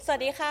วั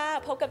สดีค่ะ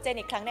พบกับเจน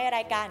อีกครั้งในร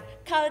ายการ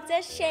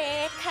Culture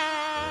Shake ค่ะ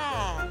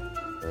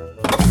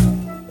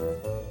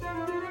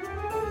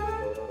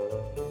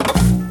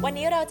วัน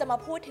นี้เราจะมา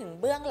พูดถึง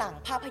เบื้องหลัง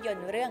ภาพยนต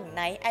ร์เรื่อง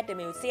Night at the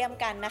Museum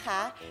กันนะคะ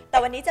แต่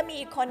วันนี้จะมี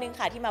อีกคนนึง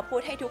ค่ะที่มาพู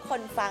ดให้ทุกค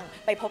นฟัง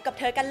ไปพบกับ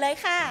เธอกันเลย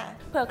ค่ะ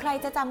เผื่อใคร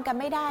จะจำกัน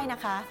ไม่ได้นะ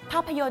คะภา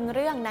พยนตร์เ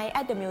รื่อง Night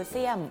at the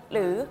Museum ห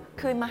รือ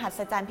คืนมหัศ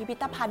จรรย์พิพิ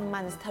ธภัณฑ์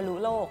มันทะลุ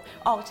โลก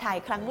ออกฉาย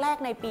ครั้งแรก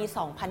ในปี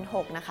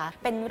 2006 นะคะ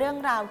เป็นเรื่อง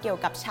ราวเกี่ยว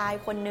กับชาย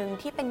คนหนึ่ง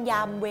ที่เป็นย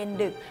ามเวร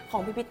ดึกขอ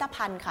งพิพิธ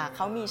ภัณฑ์ค่ะเข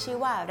ามีชื่อ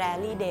ว่าแรล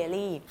ลี่เด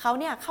ลี่เขา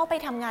เนี่ยเข้าไป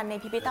ทำงานใน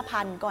พิพิธ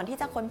ภัณฑ์ก่อนที่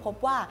จะค้นพบ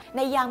ว่าใ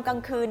นยามกลา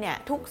งคืนเนี่ย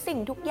ทุกสิ่ง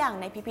ทุกอย่าง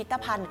ในพิพิธ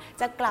ภัณฑ์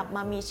จะกลับม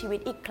ามีชีวิต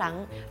อีกครั้ง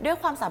ด้วย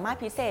ความสามารถ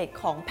พิเศษ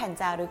ของแผ่น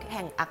จารึกแ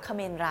ห่งอัคเ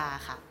มนรา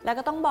ค่ะแล้ว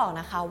ก็ต้องบอก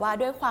นะคะว่า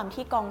ด้วยความ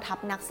ที่กองทัพ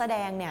นักแสด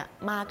งเนี่ย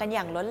มากันอ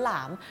ย่างล้นหล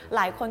ามห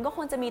ลายคนก็ค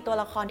งจะมีตัว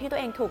ละครที่ตัว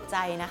เองถูกใจ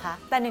นะคะ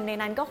แต่หนึ่งใน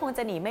นั้นก็คงจ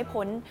ะหนีไม่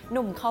พ้นห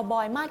นุ่มคาวบ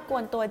อยมาดก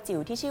วนตัวจิ๋ว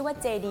ที่ชื่อว่า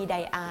เจดีได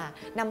อา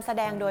นำแส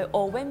ดงโดยโอ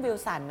เวนวิล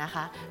สันนะค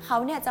ะเขา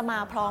เนี่ยจะมา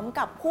พร้อม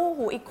กับคู่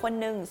หูอีกคน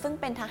หนึ่งซึ่ง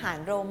เป็นทหาร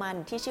โรมัน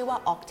ที่ชื่อว่า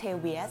ออกเท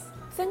เวียส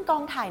ซึ่งกอ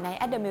งถ่ายใน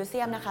At the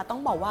Museum นะคะต้อ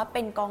งบอกว่าเ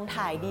ป็นกอง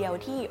ถ่ายเดียว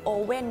ที่โอ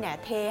เว่นเนี่ย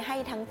เทให้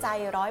ทั้งใจ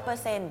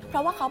 100% เพรา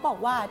ะว่าเขาบอก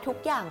ว่าทุก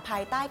อย่างภา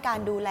ยใต้การ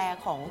ดูแล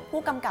ของ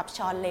ผู้กำกับช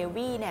อนเล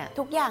วีเนี่ย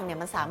ทุกอย่างเนี่ย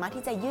มันสามารถ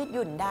ที่จะยืดห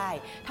ยุ่นได้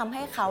ทำใ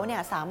ห้เขาเนี่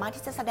ยสามารถ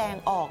ที่จะแสดง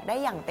ออกได้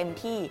อย่างเต็ม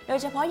ที่โดย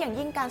เฉพาะอย่าง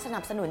ยิ่งการสนั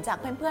บสนุนจาก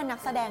เพื่อนๆนัก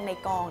แสดงใน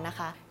กองนะค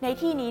ะใน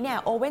ที่นี้เนี่ย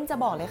โอเว่นจะ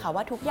บอกเลยค่ะ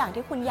ว่าทุกอย่าง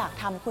ที่คุณอยาก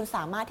ทำคุณส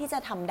ามารถที่จะ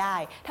ทำได้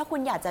ถ้าคุ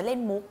ณอยากจะเล่น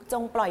มุกจ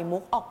งปล่อยมุ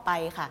กออกไป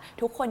ค่ะ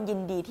ทุกคนยิ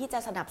นดีที่จะ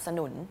สนับส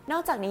นุนนอ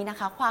กจากนี้นะ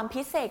คะความ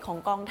พิเศษของ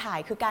กองถ่าย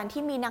คือการ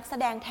ที่มีนักแส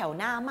ดงแถว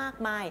หน้ามาก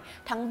มาย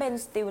ทั้งเบน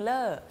สติลเลอ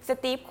ร์ส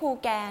ตีฟ คู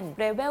แกน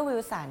เรเวล วิ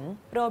ลสัน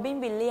โรบิน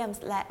วิลเลียม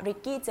ส์และริก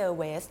กี้ เจอร์เ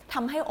วสท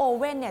ำให้โอ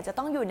เว่นเนี่ยจะ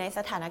ต้องอยู่ในส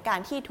ถานการ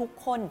ณ์ที่ทุก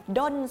คน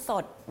ด้นส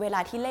ดเวลา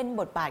ที่เล่น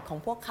บทบาทของ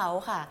พวกเขา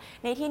ค่ะ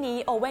ในที่นี้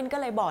โอเว่นก็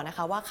เลยบอกนะค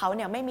ะว่าเขาเ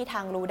นี่ยไม่มีท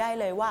างรู้ได้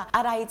เลยว่าอ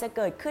ะไรจะเ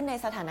กิดขึ้นใน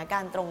สถานกา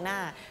รณ์ตรงหน้า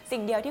สิ่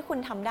งเดียวที่คุณ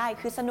ทำได้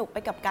คือสนุกไป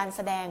กับการแส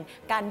ดง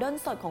การด้น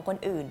สดของคน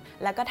อื่น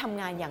แล้วก็ท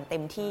ำงานอย่างเต็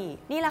มที่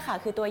นี่แหละค่ะ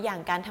คือตัวอย่าง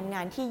การทำง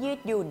านที่ยืด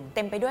หยุ่นเ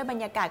ต็มไปด้วยบร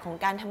รยากาศของ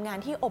การทำงาน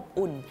ที่อบ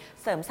อุ่น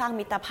เสริมสร้าง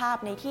มิตรภาพ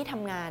ในที่ท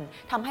ำงาน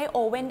ทำให้โอ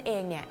เว่นเอ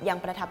งเนี่ยยัง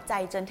ประทับใจ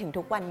จนถึง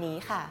ทุกวันนี้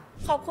ค่ะ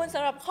ขอบคุณส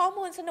ำหรับข้อ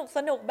มูลส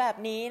นุกแบบ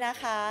นี้นะ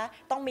คะ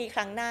ต้องมีค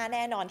รั้งหน้าแ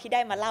น่นอนที่ไ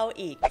ด้มาเล่า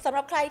อีกสำห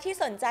รับใครที่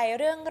สนใจ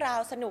เรื่องรา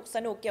วส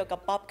นุกเกี่ยวกับ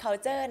pop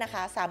culture นะค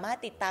ะสามารถ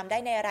ติดตามได้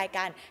ในรายก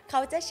าร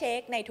Culture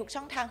Shake ในทุก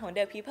ช่องทางของ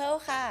The People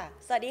ค่ะ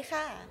สวัสดี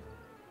ค่ะ